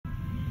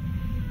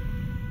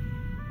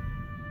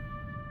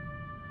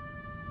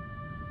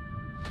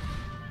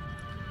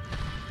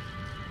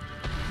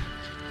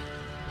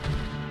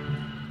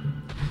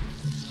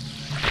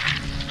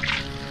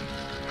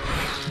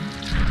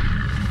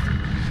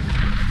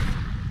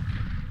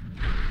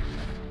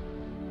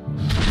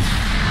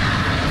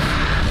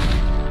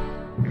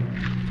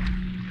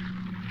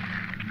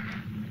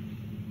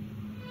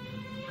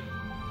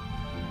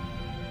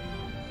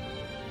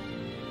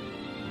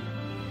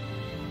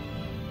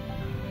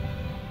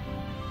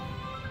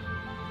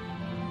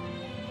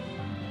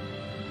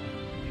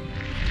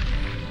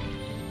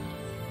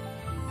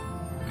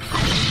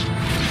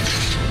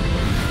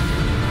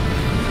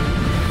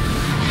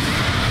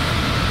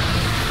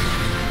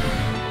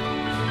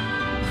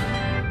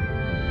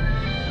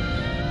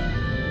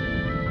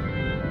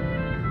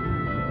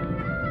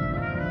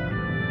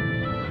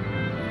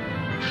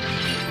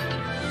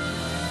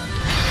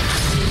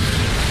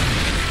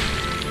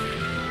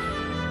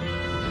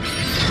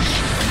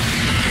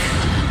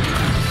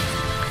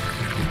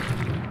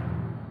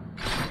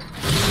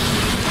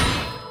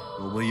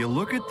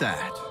at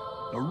that.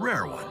 A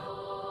rare one.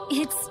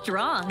 It's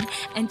strong,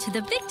 and to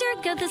the victor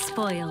go the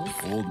spoils.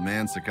 Old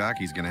man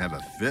Sakaki's gonna have a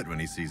fit when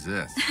he sees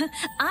this.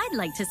 I'd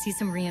like to see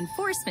some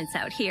reinforcements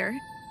out here.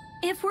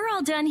 If we're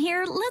all done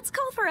here, let's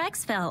call for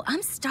exfil.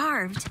 I'm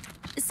starved.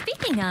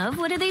 Speaking of,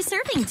 what are they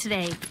serving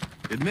today?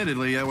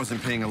 Admittedly, I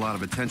wasn't paying a lot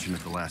of attention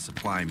at the last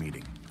supply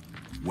meeting.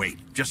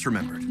 Wait, just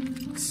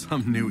remembered.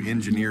 Some new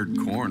engineered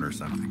corn or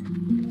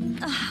something.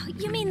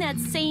 You mean that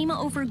same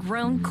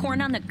overgrown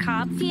corn on the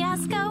cob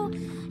fiasco?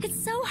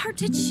 It's so hard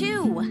to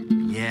chew.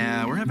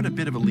 Yeah, we're having a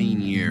bit of a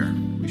lean year.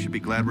 We should be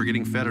glad we're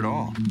getting fed at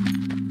all.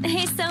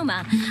 Hey,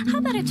 Soma, how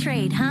about a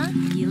trade, huh?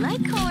 You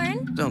like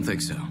corn? Don't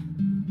think so.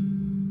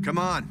 Come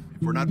on.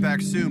 If we're not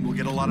back soon, we'll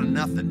get a lot of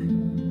nothing.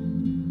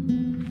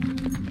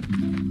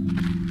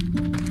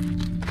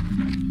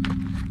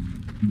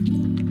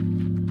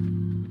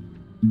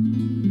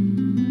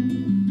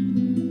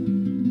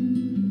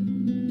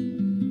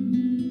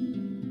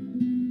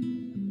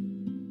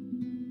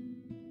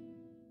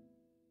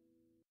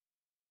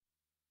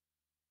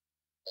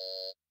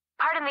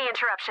 Pardon the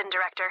interruption,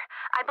 Director.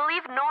 I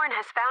believe Norn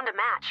has found a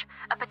match.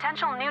 A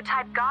potential new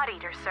type God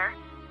Eater, sir.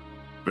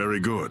 Very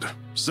good.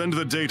 Send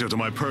the data to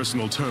my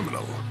personal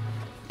terminal.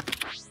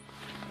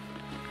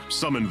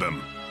 Summon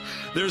them.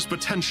 There's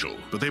potential,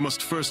 but they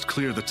must first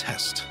clear the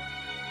test.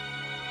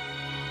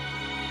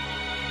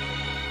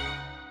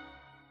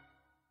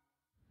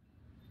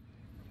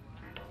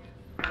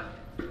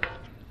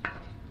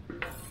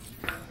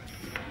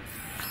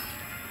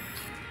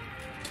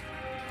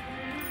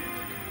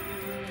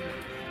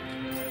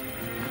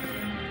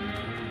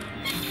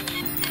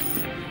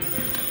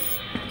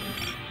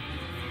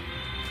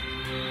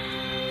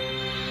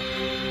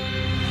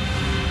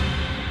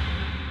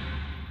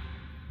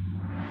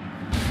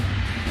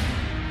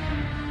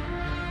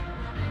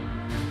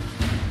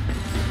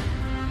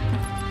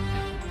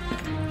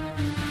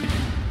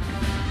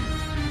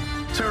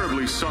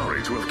 Terribly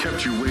sorry to have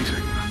kept you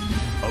waiting.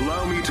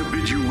 Allow me to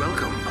bid you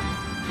welcome.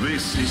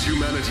 This is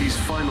humanity's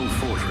final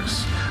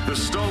fortress, the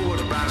stalwart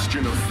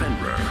bastion of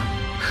Fenrir.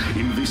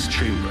 In this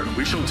chamber,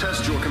 we shall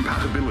test your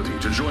compatibility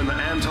to join the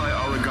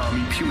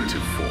anti-origami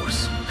punitive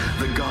force,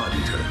 the God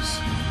Eaters.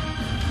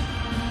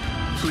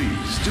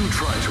 Please, do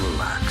try to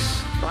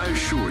relax. I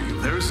assure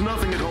you, there is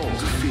nothing at all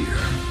to fear.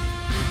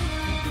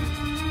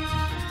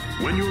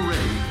 When you're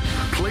ready,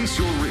 place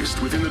your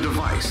wrist within the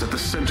device at the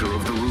center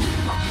of the room.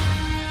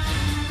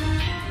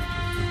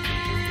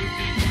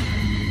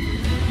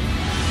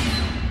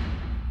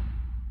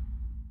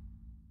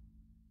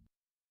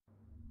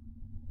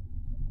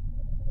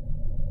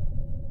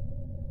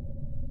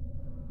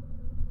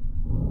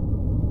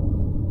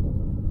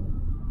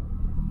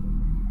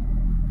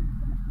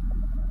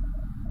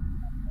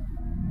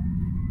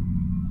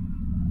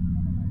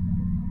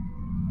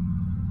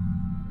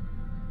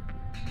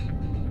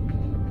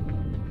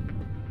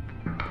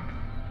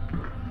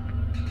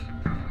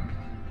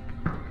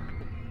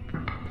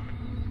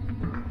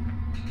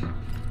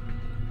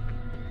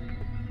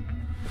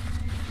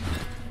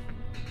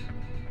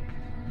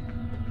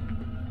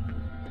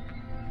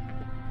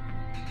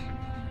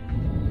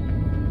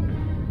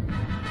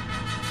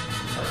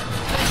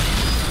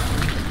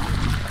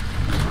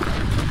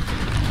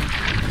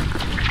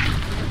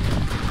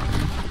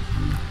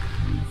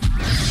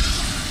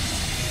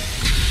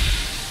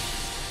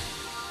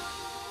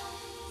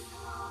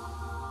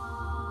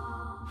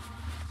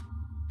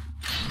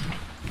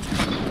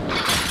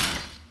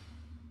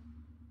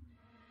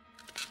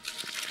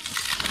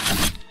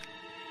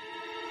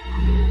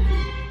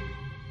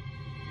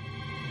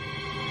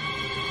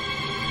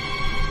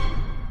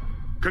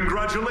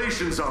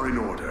 Congratulations are in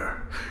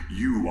order.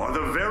 You are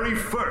the very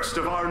first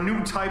of our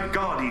new type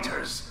God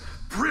Eaters.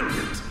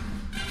 Brilliant!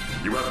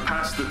 You have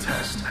passed the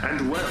test,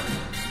 and well.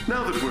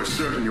 Now that we're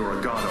certain you're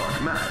a God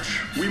Arc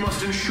match, we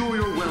must ensure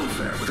your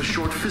welfare with a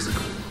short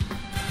physical.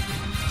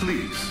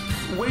 Please,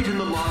 wait in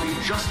the lobby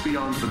just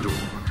beyond the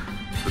door.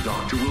 The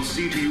doctor will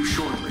see to you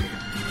shortly.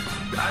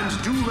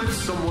 And do let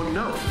someone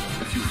know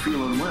if you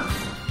feel unwell.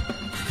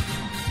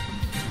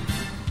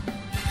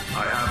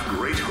 I have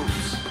great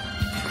hopes.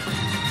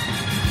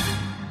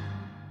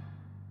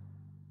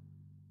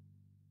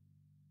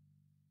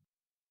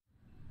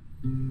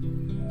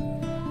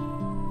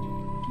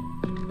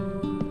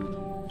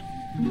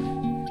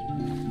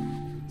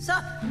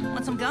 Sup?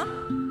 Want some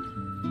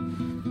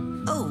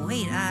gum? Oh,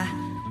 wait, yeah,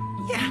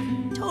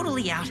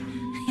 totally out.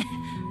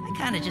 I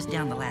kinda just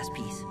downed the last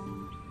piece.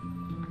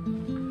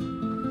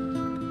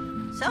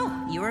 So,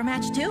 you were a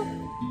match too?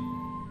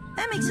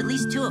 That makes at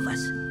least two of us.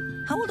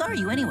 How old are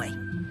you anyway?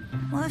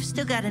 Well, I've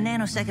still got a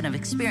nanosecond of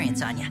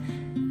experience on you.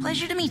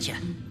 Pleasure to meet you.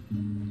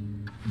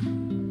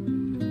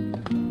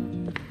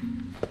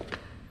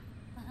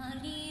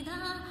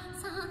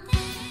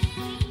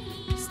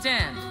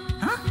 Stand.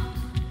 Huh?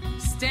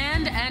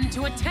 Stand and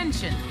to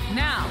attention,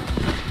 now.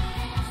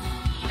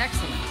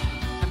 Excellent.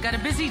 I've got a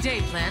busy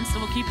day planned, so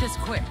we'll keep this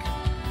quick.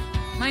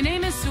 My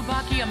name is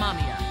Tsubaki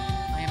Amamiya.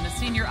 I am the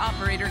senior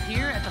operator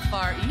here at the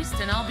Far East,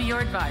 and I'll be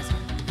your advisor.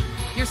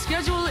 Your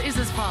schedule is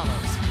as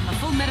follows. A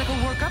full medical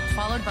workup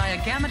followed by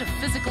a gamut of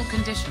physical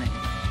conditioning.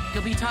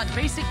 You'll be taught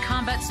basic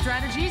combat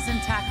strategies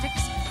and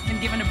tactics and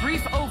given a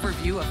brief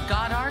overview of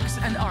God arcs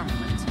and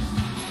armament.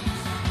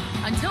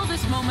 Until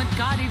this moment,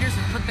 God Eaters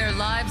have put their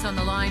lives on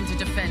the line to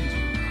defend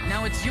you.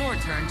 Now it's your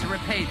turn to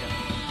repay them.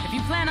 If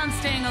you plan on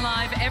staying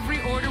alive,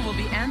 every order will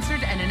be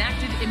answered and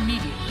enacted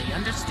immediately.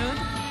 Understood?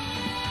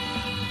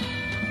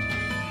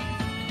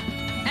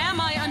 Am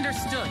I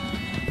understood?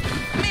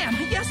 Ma'am,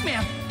 yes,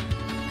 ma'am.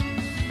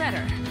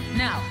 Better.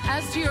 Now,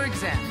 as to your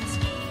exams.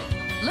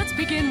 Let's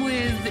begin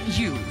with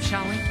you,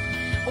 shall we?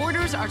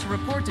 Orders are to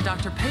report to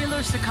Dr. Paler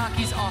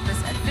Sakaki's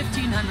office at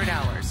 1500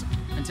 hours.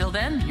 Until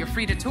then, you're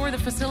free to tour the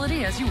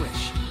facility as you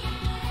wish.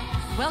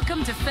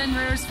 Welcome to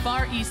Fenrir's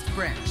Far East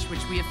Branch,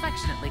 which we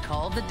affectionately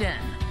call the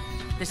Den.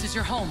 This is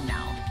your home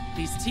now.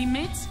 These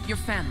teammates, your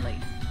family.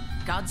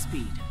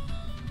 Godspeed.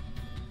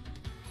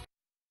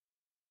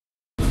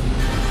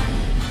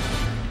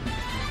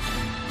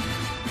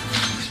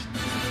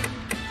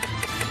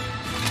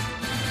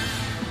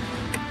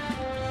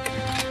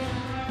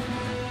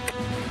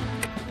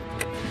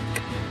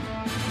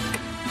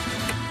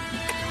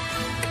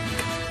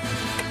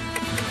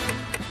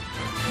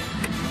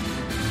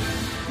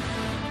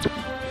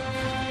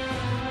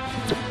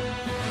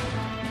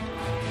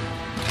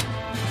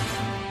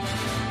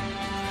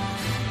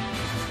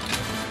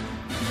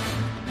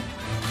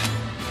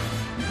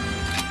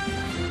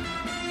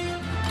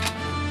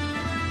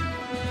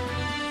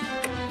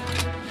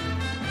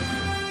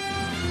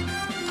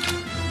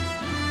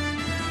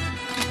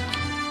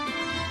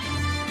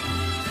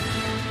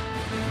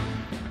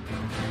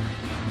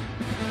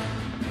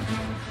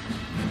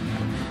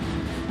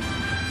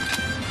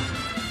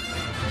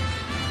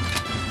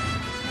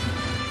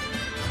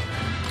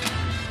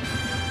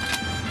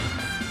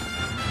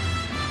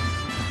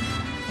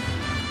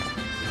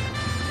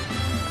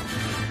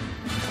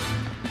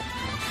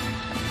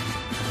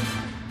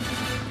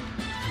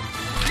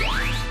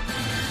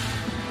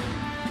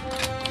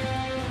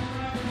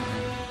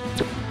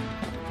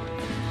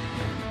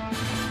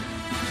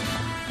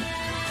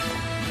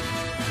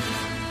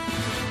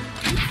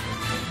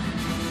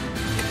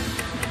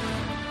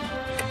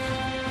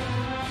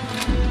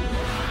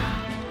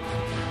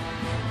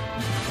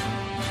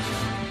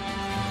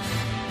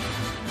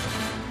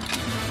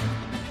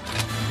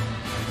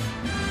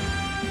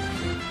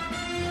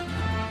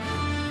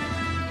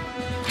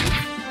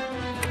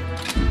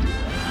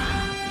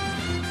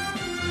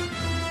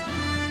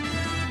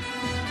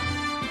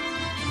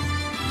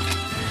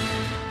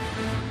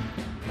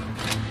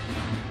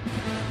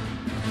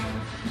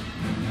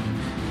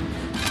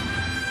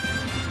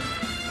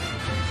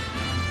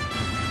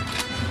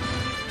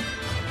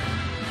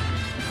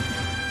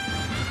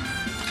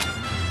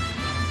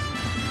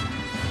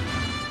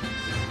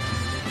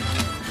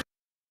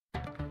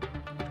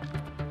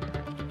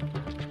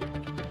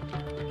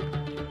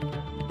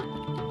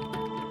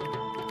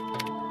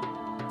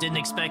 Didn't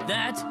expect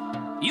that.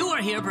 You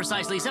are here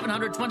precisely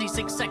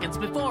 726 seconds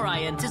before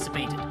I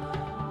anticipated.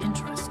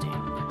 Interesting.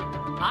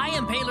 I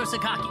am Paler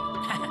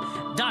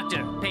Sakaki.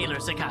 Dr. Paler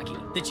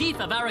Sakaki, the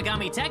Chief of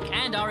Origami Tech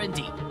and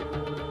R&D.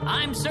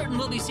 I'm certain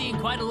we'll be seeing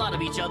quite a lot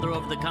of each other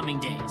over the coming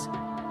days.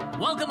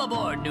 Welcome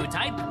aboard, new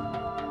type.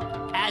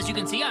 As you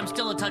can see, I'm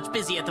still a touch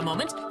busy at the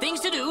moment. Things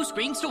to do,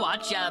 screens to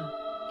watch,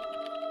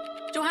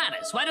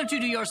 Johannes, why don't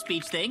you do your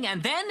speech thing,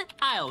 and then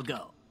I'll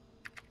go.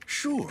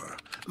 Sure.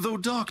 Though,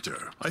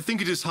 Doctor, I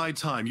think it is high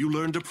time you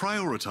learn to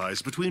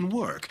prioritize between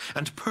work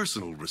and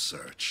personal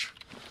research.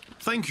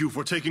 Thank you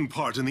for taking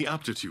part in the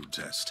aptitude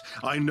test.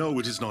 I know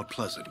it is not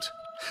pleasant.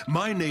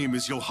 My name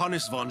is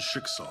Johannes von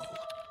Schicksal.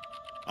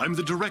 I'm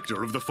the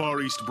director of the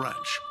Far East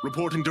Branch,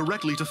 reporting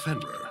directly to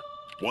Fenrir.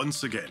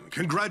 Once again,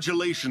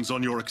 congratulations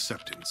on your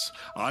acceptance.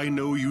 I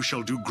know you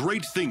shall do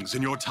great things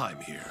in your time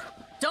here.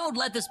 Don't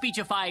let the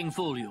speechifying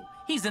fool you.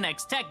 He's an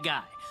ex-tech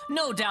guy.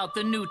 No doubt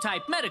the new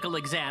type medical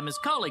exam is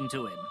calling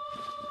to him.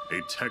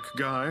 A tech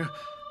guy?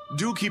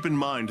 Do keep in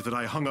mind that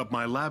I hung up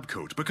my lab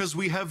coat because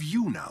we have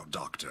you now,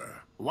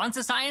 Doctor. Once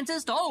a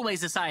scientist,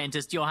 always a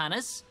scientist,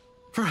 Johannes.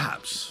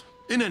 Perhaps.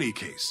 In any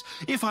case,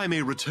 if I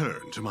may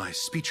return to my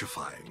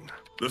speechifying.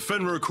 The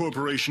Fenrir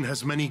Corporation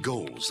has many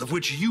goals, of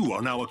which you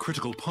are now a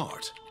critical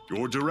part.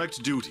 Your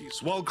direct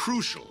duties, while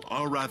crucial,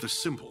 are rather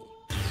simple.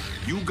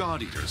 You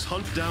God Eaters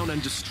hunt down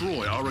and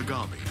destroy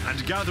origami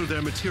and gather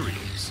their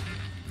materials.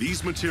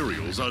 These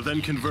materials are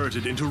then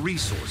converted into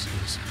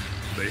resources.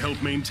 They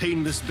help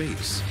maintain this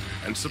base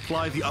and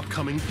supply the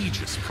upcoming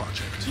Aegis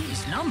project.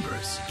 These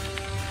numbers.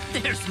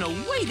 There's no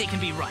way they can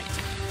be right.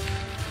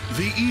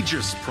 The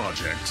Aegis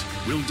project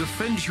will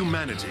defend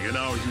humanity in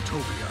our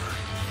utopia.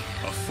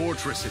 A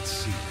fortress at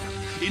sea,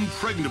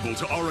 impregnable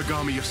to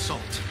origami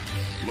assault,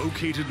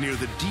 located near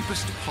the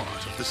deepest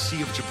part of the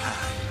Sea of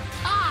Japan.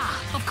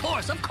 Ah, of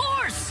course, of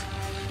course!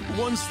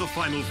 Once the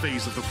final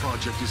phase of the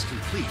project is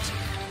complete,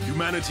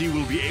 humanity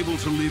will be able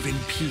to live in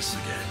peace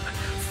again,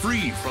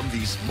 free from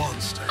these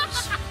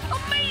monsters.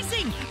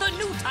 Amazing! The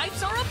new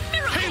types are a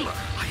miracle! Paler,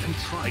 I am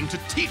trying to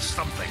teach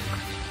something.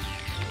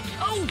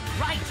 Oh,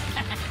 right.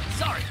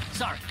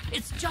 Sorry.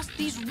 It's just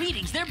these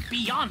readings. They're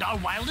beyond our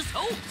wildest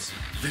hopes.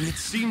 Then it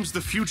seems the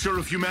future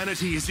of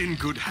humanity is in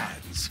good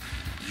hands.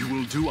 You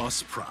will do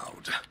us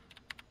proud.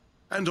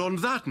 And on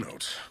that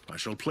note, I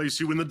shall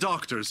place you in the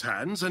doctor's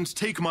hands and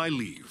take my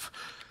leave.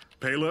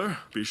 Paler,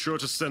 be sure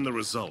to send the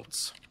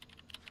results.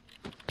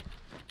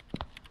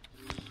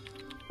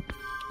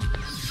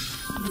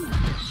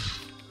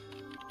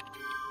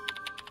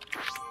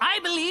 I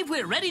believe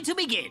we're ready to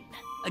begin.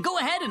 Go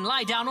ahead and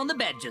lie down on the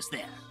bed just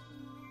there.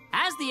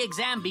 As the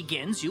exam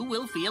begins, you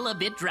will feel a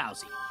bit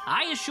drowsy.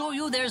 I assure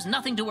you there's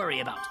nothing to worry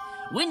about.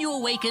 When you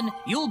awaken,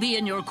 you'll be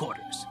in your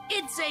quarters.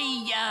 It's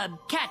a,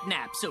 cat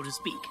nap, so to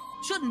speak.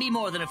 Shouldn't be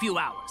more than a few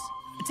hours.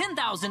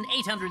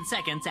 10,800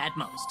 seconds at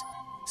most.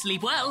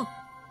 Sleep well.